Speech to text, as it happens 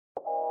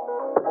Hey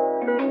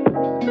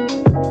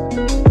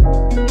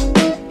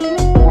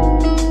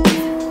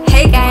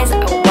guys,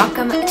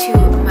 welcome to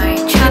my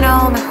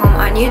channel, my home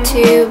on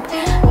YouTube.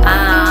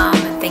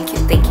 Thank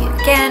you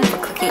again for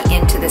clicking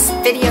into this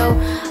video.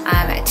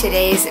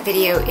 Today's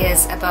video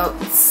is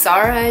about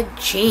Zara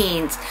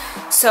jeans.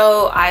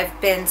 So I've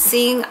been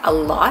seeing a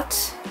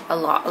lot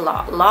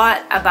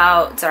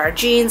about Zara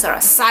jeans,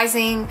 Zara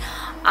sizing.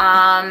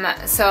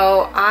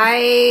 So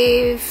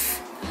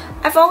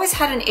I've always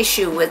had an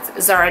issue with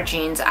Zara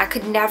jeans. I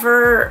could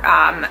never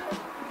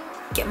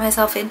get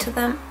myself into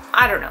them.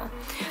 I don't know.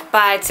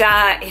 But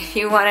if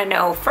you want to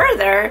know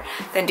further,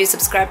 then do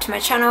subscribe to my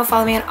channel.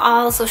 Follow me on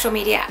all social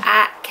media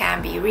at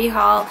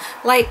CanBeRehaul.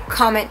 Like,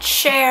 comment,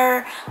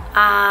 share,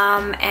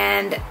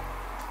 and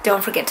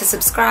don't forget to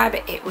subscribe.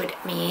 It would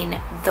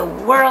mean the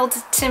world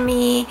to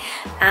me.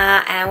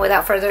 And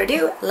without further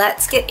ado,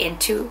 let's get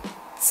into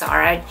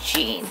Zara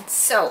jeans.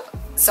 So,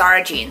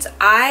 Zara jeans.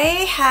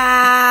 I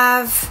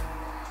have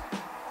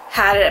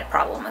had a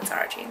problem with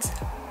Zara jeans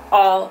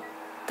all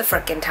the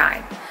frickin'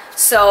 time.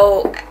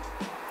 So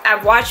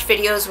I've watched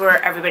videos where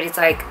everybody's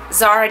like,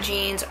 Zara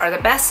jeans are the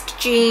best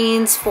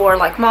jeans for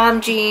like mom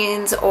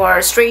jeans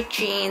or straight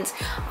jeans.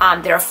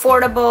 They're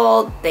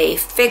affordable, they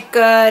fit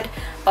good,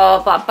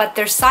 but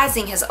their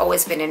sizing has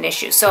always been an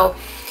issue. So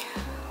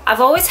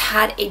I've always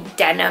had a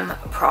denim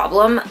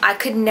problem. I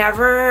could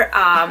never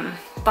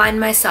find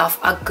myself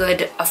a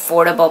good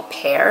affordable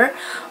pair.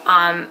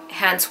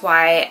 Hence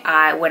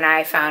why when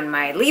I found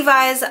my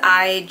Levi's,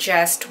 I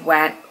just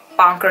went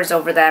bonkers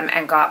over them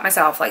and got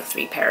myself like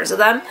 3 pairs of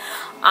them.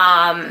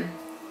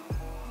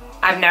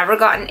 I've never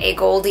gotten a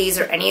Goldies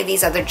or any of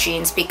these other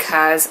jeans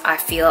because I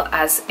feel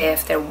as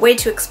if they're way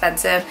too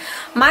expensive.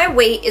 My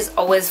weight is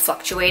always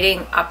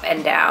fluctuating up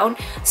and down,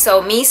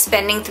 so me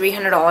spending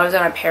 $300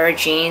 on a pair of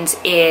jeans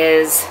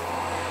is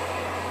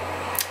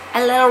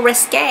a little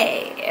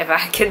risque, if I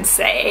can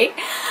say.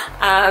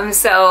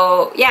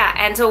 So yeah,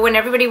 and so when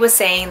everybody was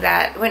saying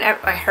that, when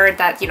I heard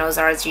that, you know,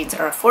 Zara's jeans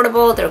are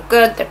affordable, they're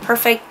good, they're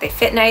perfect, they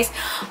fit nice,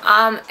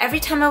 every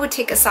time I would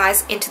take a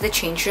size into the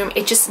change room,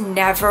 it just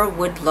never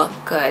would look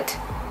good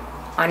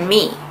on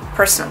me,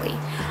 personally.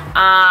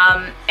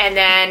 And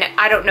then,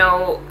 I don't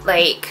know,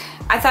 like,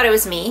 I thought it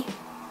was me,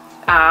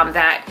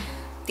 that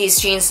these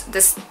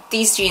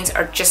jeans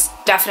are just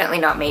definitely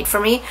not made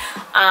for me.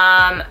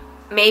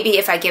 Maybe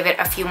if I give it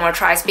a few more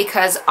tries,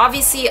 because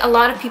obviously a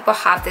lot of people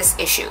have this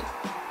issue.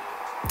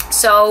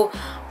 So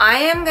I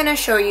am gonna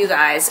show you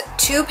guys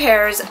 2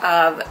 pairs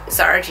of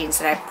Zara jeans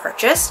that I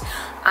purchased.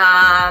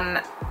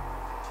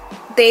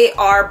 They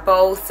are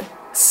both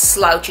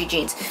slouchy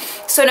jeans.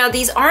 So now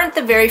these aren't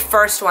the very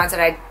first ones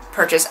that I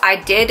purchased. I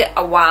did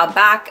a while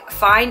back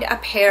find a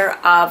pair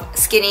of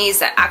skinnies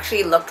that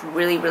actually looked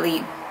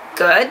really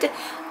good.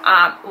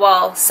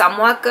 Well,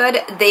 somewhat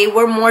good. They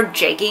were more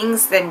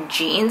jeggings than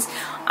jeans.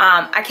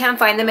 I can't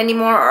find them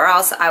anymore, or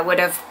else I would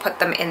have put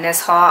them in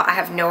this haul. I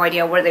have no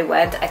idea where they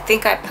went. I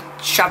think I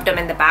shoved them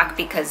in the back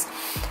because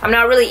I'm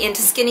not really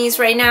into skinnies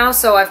right now,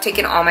 so I've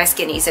taken all my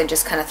skinnies and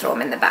just kind of throw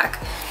them in the back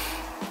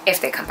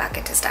if they come back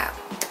into style.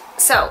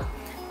 So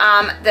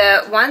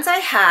the ones I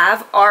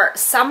have are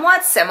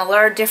somewhat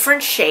similar,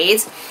 different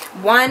shades.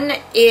 One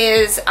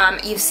is,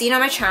 you've seen on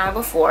my channel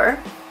before,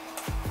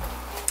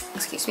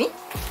 excuse me,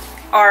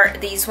 are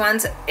these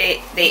ones.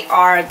 They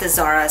are the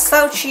Zara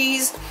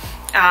Slouchies.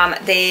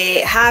 They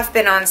have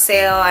been on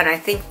sale, and I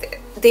think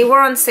they were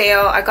on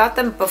sale. I got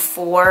them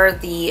before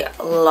the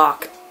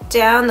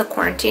lockdown, the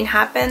quarantine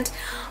happened,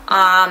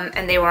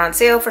 and they were on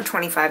sale for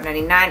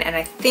 $25.99, and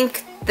I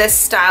think this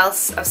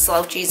styles of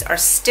Slouchies are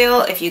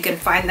still, if you can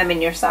find them in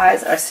your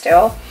size, are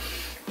still.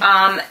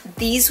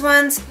 These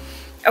ones,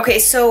 okay,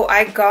 so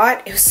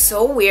it was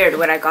so weird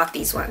when I got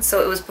these ones.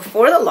 So it was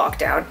before the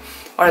lockdown,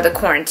 or the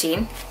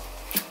quarantine,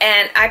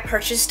 and I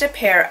purchased a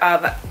pair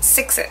of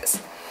 6s.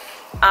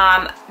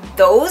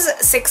 Those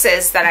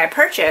 6s that I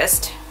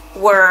purchased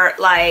were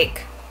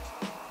like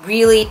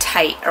really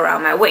tight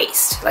around my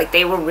waist. Like,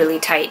 they were really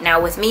tight.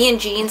 Now with me in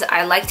jeans,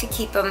 I like to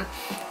keep them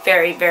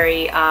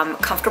very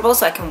comfortable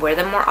so I can wear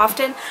them more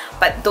often,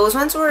 but those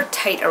ones were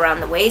tight around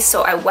the waist.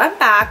 So I went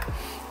back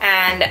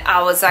and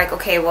I was like,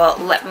 okay, well,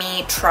 let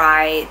me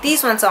try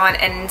these ones on,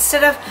 and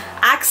instead of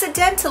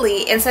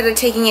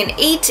taking an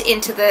 8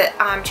 into the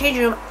change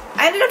room,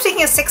 I ended up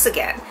taking a 6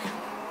 again.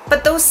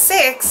 But those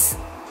 6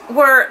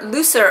 were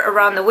looser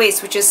around the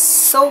waist, which is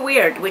so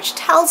weird, which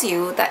tells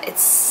you that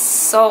it's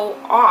so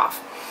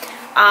off.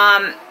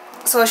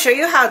 So I'll show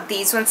you how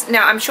these ones,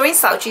 now I'm showing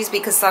Slouchies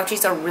because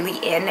Slouchies are really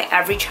in.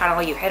 Every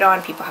channel you hit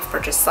on, people have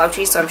purchased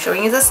Slouchies, so I'm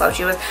showing you the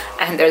Slouchy ones,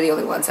 and they're the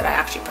only ones that I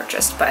actually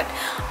purchased. But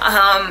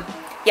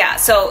yeah,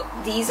 so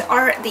these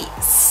are the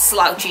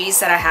Slouchies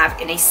that I have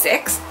in a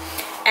 6.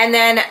 And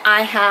then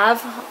I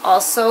have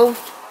also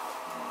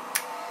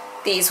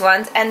these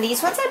ones, and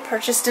these ones I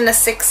purchased in a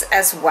 6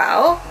 as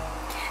well,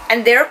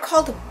 and they're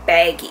called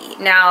Baggy.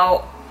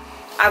 Now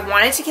I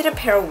wanted to get a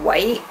pair of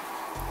white,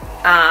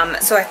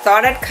 so I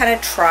thought I'd kind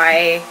of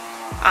try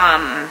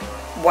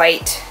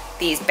white,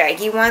 these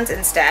baggy ones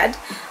instead.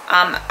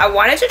 I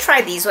wanted to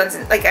try these ones.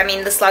 Like, I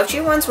mean, the slouchy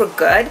ones were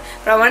good,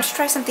 but I wanted to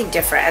try something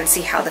different and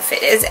see how the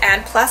fit is.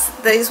 And plus,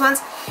 these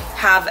ones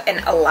have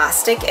an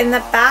elastic in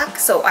the back,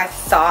 so I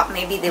thought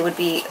maybe they would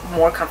be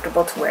more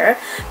comfortable to wear.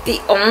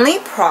 The only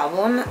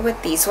problem with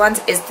these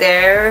ones is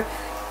their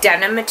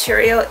denim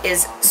material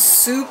is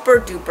super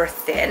duper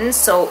thin,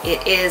 so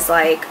it is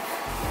like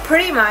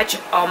pretty much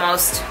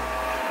almost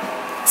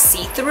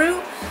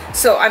see-through.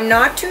 So I'm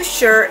not too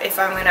sure if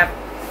I'm gonna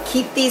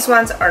keep these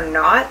ones or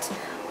not.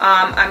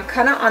 I'm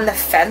kind of on the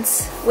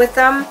fence with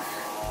them,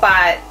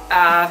 but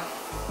I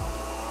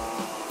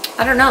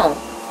don't know.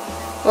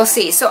 We'll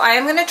see. So I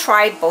am going to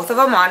try both of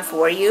them on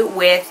for you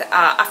with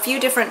a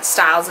few different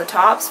styles of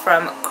tops,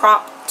 from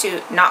crop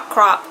to not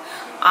crop.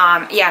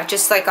 Yeah,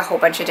 just like a whole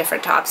bunch of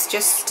different tops,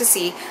 just to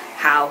see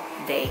how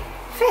they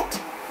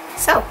fit.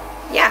 So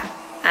yeah,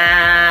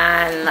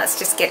 and let's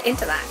just get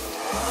into that.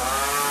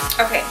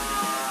 Okay,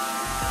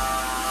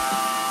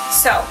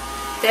 so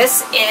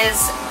this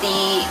is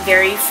the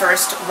very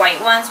first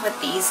white ones with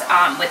these,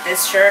 with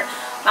this shirt.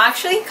 I'm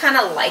actually kind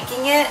of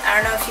liking it.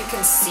 I don't know if you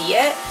can see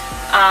it.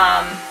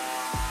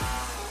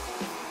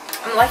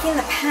 I'm liking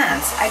the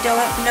pants. I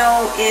don't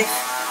know if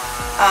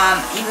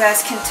you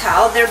guys can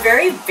tell. They're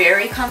very,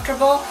 very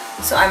comfortable,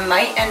 so I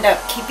might end up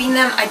keeping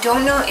them. I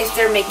don't know if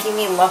they're making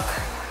me look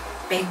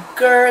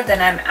bigger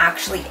than I'm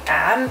actually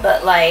am,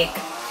 but like,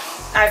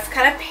 I've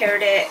kind of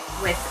paired it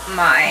with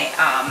my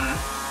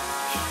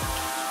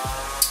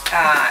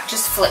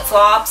just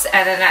flip-flops,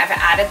 and then I've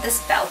added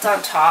this belt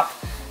on top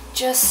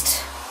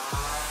just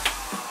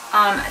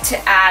to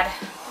add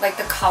like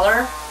the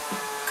color,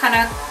 kind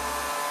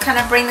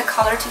of bring the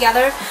color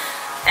together.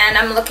 And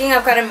I'm looking,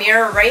 I've got a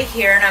mirror right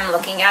here and I'm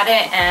looking at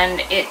it,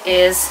 and it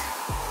is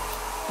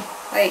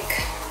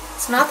like,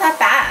 it's not that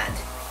bad.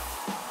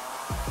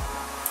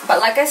 But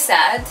like I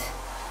said,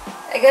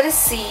 I gotta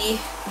see,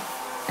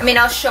 I mean,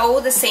 I'll show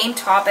the same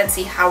top and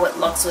see how it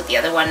looks with the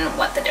other one and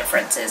what the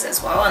difference is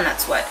as well, and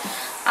that's what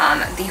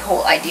the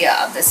whole idea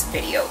of this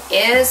video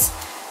is.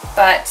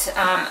 But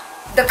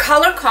the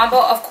color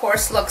combo, of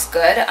course, looks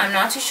good. I'm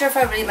not too sure if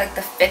I really like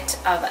the fit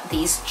of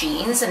these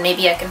jeans, and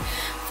maybe I can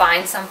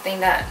find something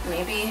that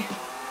maybe,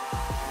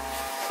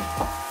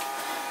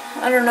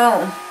 I don't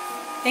know,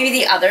 maybe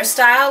the other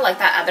style, like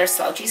that other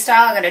slouchy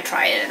style. I'm gonna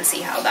try it and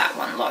see how that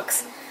one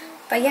looks.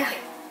 But yeah,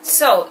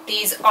 so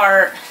these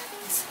are,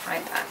 let's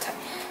hide that tag.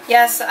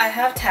 Yes, I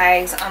have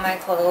tags on my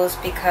clothes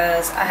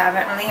because I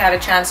haven't really had a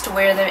chance to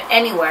wear them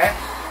anywhere.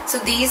 So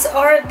these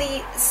are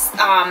the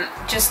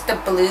just the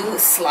blue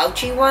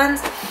slouchy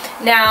ones.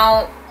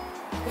 Now,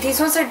 these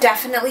ones are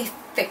definitely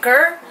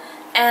thicker,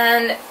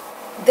 and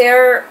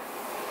they're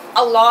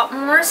a lot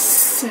more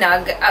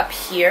snug up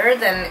here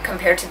than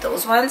compared to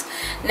those ones.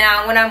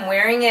 Now, when I'm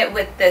wearing it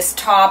with this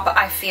top,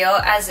 I feel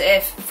as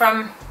if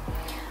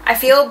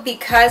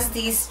because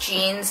these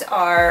jeans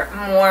are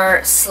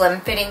more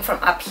slim fitting from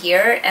up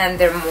here and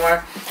they're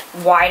more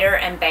wider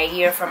and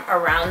baggier from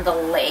around the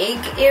leg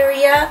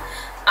area,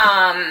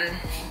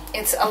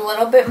 it's a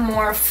little bit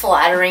more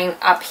flattering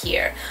up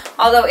here.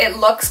 Although it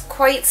looks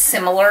quite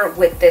similar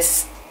with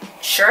this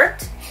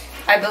shirt.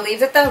 I believe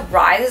that the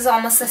rise is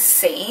almost the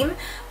same,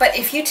 but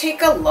if you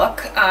take a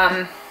look,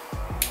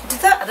 do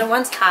the other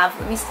ones have,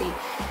 let me see,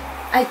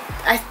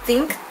 I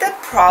think the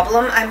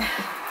problem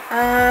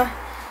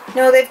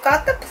no, they've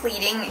got the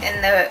pleating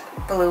in the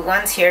blue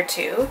ones here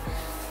too,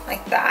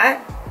 like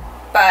that,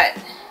 but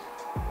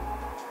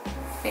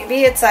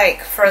maybe it's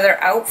like further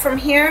out from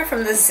here,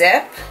 from the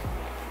zip,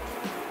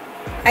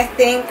 I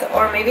think,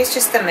 or maybe it's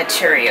just the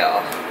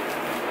material.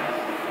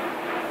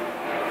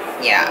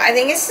 Yeah, I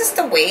think it's just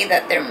the way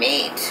that they're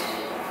made.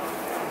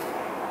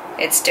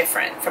 It's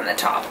different from the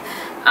top.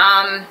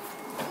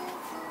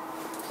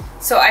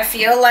 So I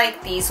feel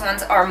like these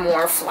ones are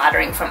more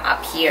flattering from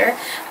up here,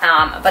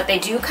 but they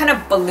do kind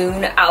of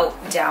balloon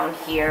out down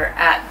here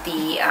at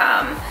the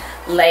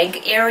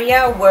leg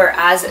area,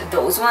 whereas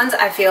those ones,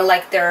 I feel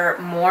like they're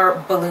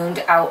more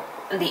ballooned out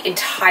the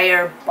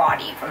entire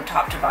body from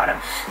top to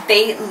bottom.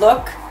 They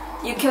look,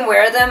 you can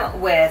wear them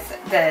with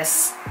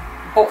this,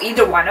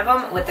 either one of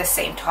them with the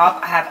same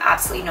top. I have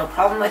absolutely no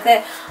problem with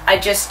it. I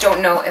just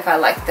don't know if I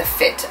like the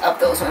fit of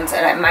those ones,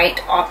 and I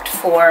might opt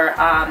for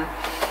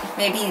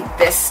maybe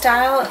this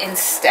style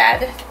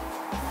instead.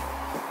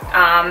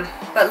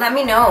 But let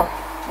me know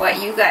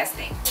what you guys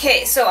think.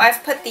 Okay, so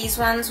I've put these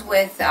ones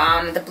with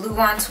the blue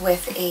ones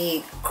with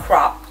a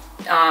crop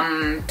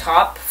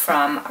top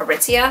from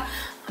Aritzia.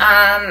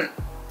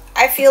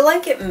 I feel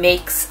like it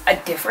makes a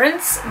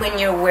difference when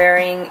you're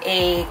wearing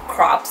a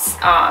crops,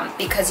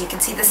 because you can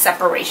see the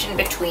separation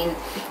between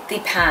the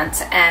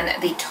pants and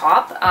the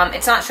top.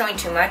 It's not showing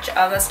too much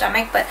of the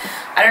stomach, but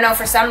I don't know,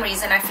 for some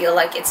reason I feel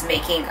like it's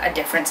making a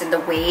difference in the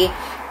way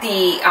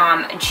the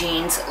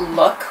jeans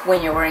look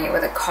when you're wearing it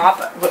with a crop,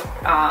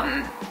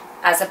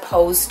 as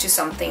opposed to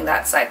something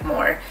that's like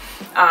more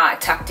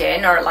tucked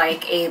in, or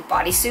like a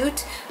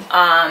bodysuit.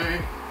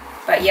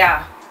 But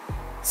yeah,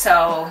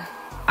 so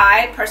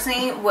I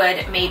personally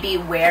would maybe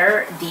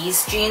wear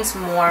these jeans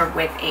more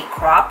with a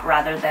crop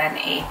rather than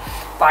a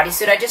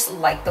bodysuit. I just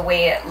like the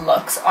way it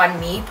looks on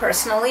me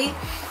personally.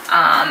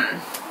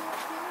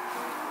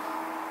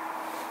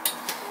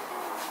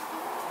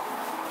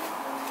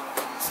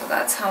 So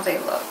that's how they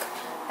look.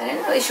 I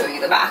didn't really show you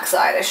the back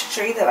side. I should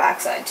show you the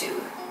back side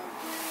too.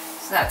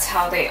 So that's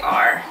how they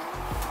are.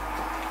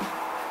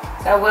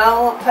 So I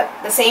will put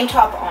the same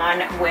top on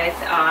with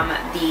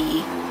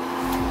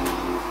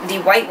the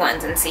white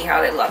ones and see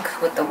how they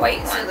look with the white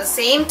ones. So the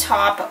same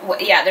top,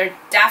 yeah, they're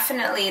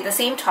definitely the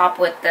same top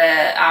with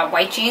the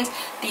white jeans.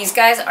 These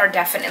guys are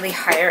definitely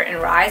higher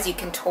in rise. You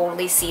can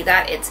totally see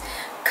that. It's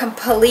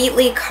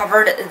completely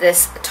covered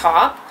this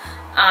top,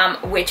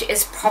 which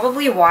is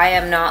probably why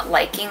I'm not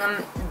liking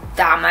them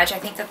that much. I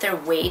think that they're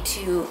way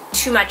too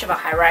much of a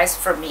high rise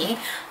for me,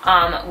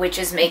 which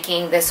is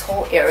making this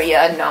whole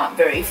area not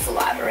very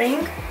flattering.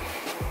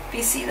 If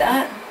you see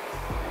that?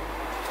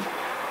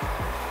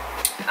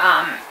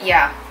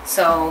 Yeah,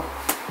 so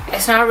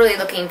it's not really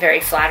looking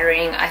very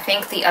flattering. I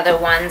think the other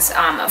ones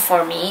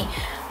for me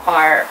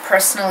are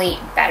personally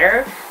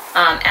better,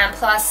 and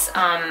plus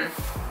I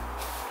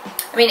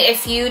mean,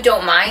 if you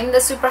don't mind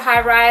the super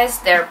high rise,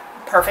 they're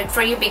perfect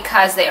for you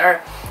because they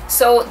are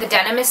so, the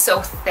denim is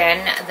so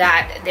thin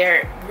that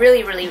they're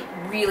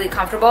really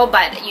comfortable.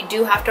 But you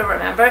do have to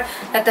remember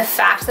that the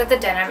fact that the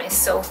denim is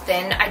so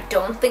thin, I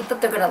don't think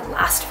that they're gonna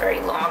last very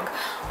long,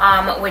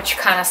 which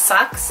kind of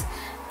sucks.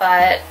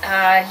 But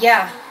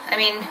yeah, I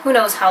mean, who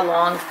knows how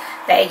long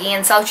baggy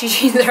and slouchy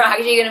jeans are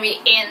actually going to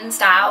be in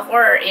style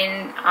for, or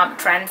in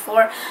trend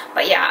for.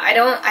 But yeah,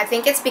 I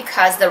think it's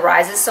because the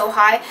rise is so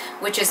high,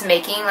 which is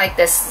making like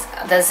the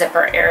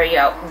zipper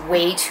area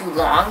way too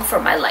long for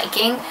my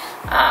liking,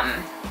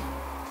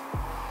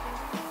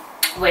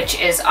 which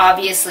is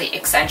obviously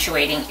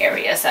accentuating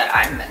areas that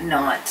I'm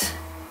not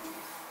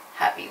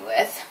happy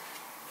with.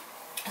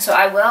 So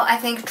I will, I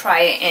think, try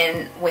it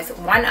in with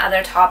one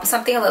other top,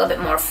 something a little bit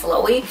more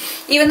flowy,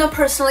 even though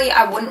personally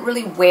I wouldn't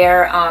really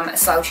wear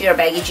slouchy or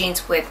baggy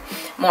jeans with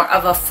more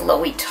of a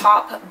flowy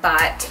top.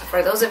 But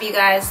for those of you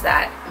guys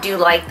that do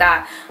like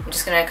that, I'm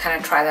just gonna kind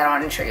of try that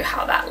on and show you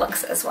how that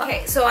looks as well.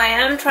 Okay, so I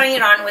am trying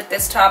it on with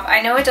this top.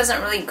 I know it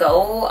doesn't really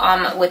go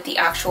with the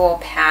actual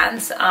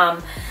pants,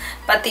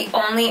 but the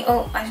only,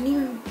 oh, I didn't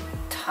even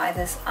tie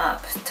this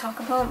up. Talk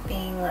about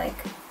being like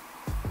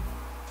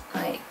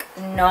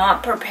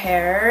not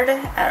prepared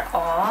at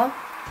all.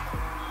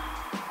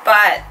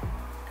 But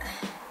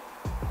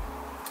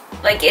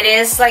like, it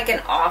is like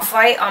an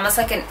off-white, almost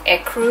like an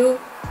ecru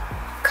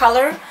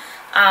color,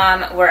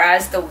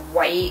 whereas the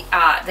white,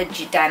 the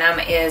denim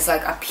is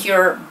like a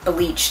pure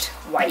bleached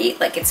white,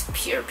 like it's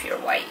pure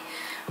white.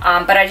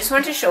 But I just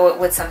wanted to show it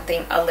with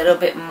something a little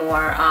bit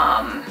more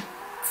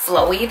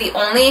flowy. The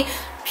only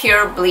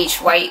pure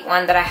bleached white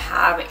one that I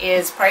have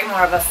is probably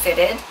more of a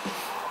fitted,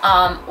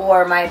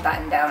 or my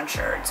button-down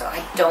shirt. So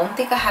I don't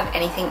think I have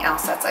anything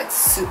else that's like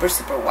super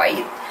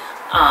white.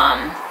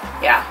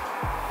 Yeah,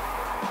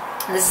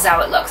 this is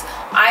how it looks.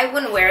 I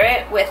wouldn't wear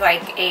it with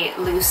like a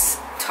loose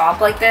top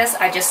like this.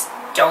 I just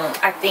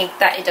don't. I think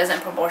that it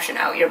doesn't proportion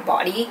out your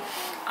body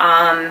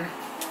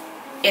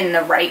in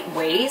the right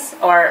ways,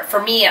 or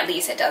for me at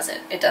least, it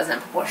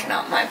doesn't proportion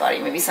out my body.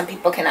 Maybe some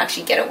people can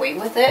actually get away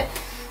with it,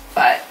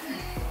 but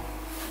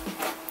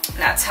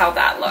that's how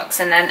that looks.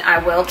 And then I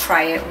will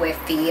try it with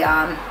the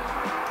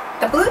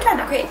blue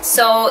denim. Okay,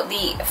 so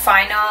the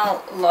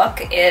final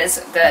look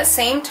is the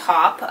same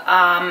top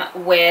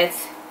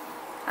with,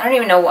 I don't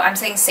even know what I'm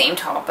saying, same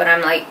top, but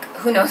I'm like,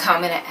 who knows how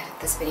I'm gonna edit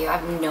this video. I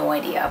have no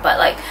idea. But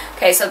like,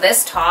 okay, so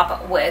this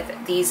top with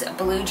these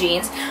blue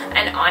jeans,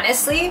 and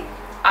honestly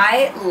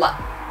I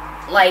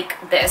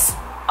like this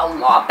a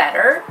lot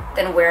better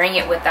than wearing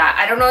it with that.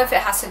 I don't know if it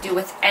has to do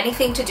with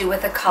anything to do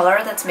with the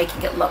color that's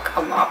making it look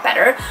a lot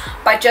better,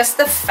 but just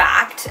the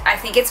fact, I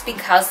think it's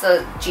because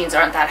the jeans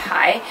aren't that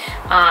high,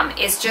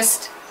 it's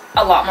just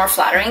a lot more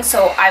flattering.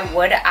 So I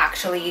would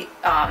actually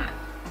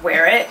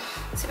wear it.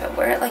 So if I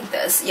wear it like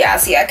this, yeah,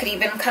 see, I could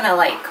even kind of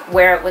like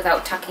wear it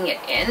without tucking it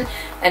in,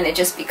 and it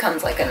just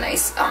becomes like a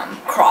nice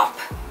crop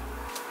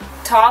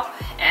top.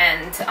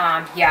 And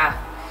yeah,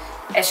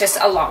 it's just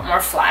a lot more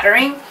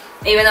flattering.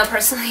 Even though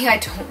personally I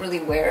don't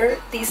really wear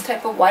these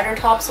type of wider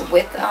tops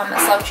with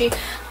slouchy,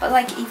 but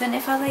like, even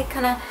if I like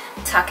kind of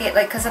tuck it,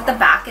 like, because at the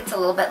back it's a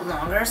little bit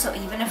longer, so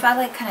even if I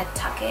like kind of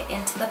tuck it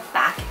into the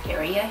back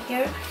area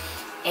here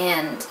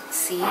and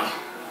see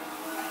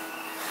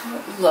how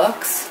it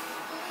looks,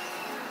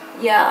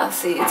 yeah,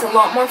 see, it's a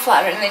lot more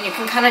flatter. And then you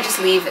can kind of just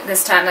leave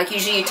this time, like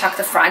usually you tuck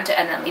the front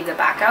and then leave the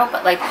back out,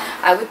 but like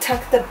I would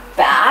tuck the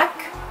back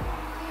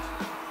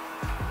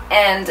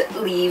and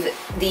leave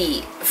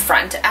the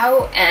front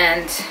out,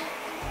 and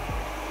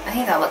I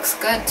think that looks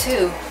good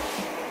too.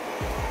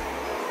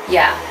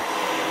 Yeah,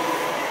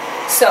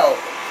 so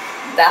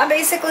that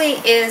basically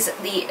is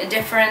the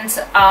difference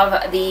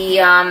of the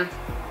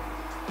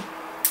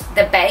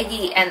the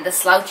baggy and the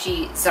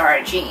slouchy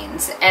Zara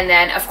jeans. And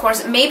then of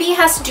course maybe it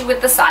has to do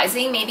with the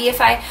sizing. Maybe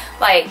if I,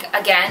 like,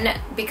 again,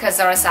 because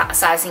Zara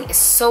sizing is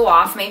so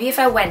off, maybe if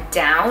I went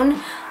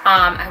down,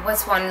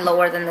 what's one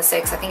lower than the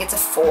 6? I think it's a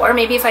 4.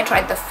 Maybe if I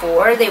tried the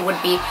 4, they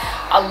would be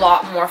a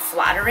lot more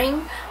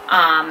flattering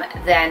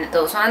than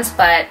those ones.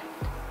 But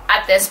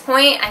at this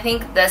point, I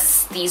think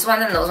these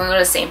ones and those ones are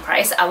the same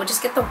price. I would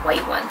just get the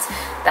white ones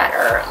that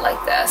are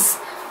like this.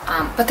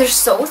 But they're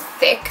so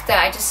thick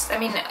that I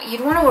mean, you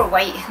don't want to wear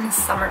white in the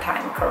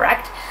summertime,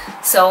 correct?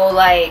 So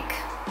like,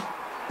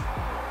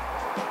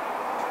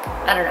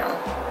 I don't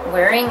know,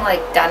 wearing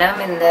like denim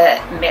in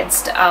the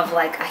midst of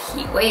like a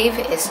heat wave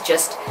is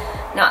just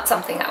not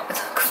something I would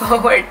look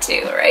forward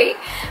to, right?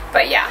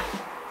 But yeah.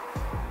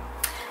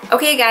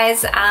 Okay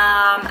guys,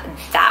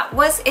 that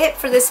was it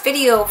for this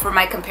video for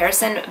my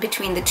comparison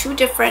between the two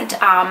different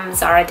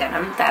Zara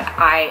denim that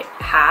I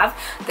have,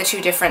 the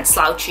two different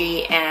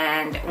slouchy,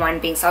 and one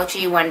being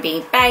slouchy, one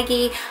being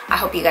baggy. I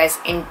hope you guys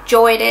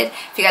enjoyed it.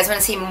 If you guys want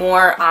to see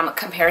more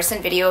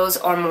comparison videos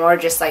or more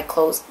just like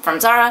clothes from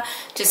Zara,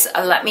 just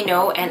let me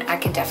know and I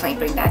can definitely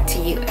bring that to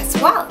you as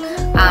well.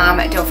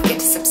 Don't forget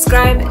to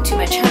subscribe to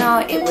my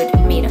channel. It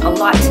would mean a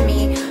lot to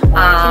me.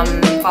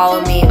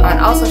 Follow me on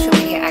all social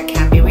media at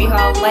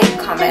CanbyRehaul. Like,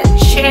 comment,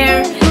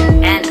 share,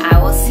 and I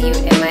will see you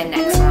in my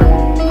next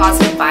one.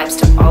 Positive vibes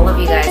to all of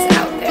you guys out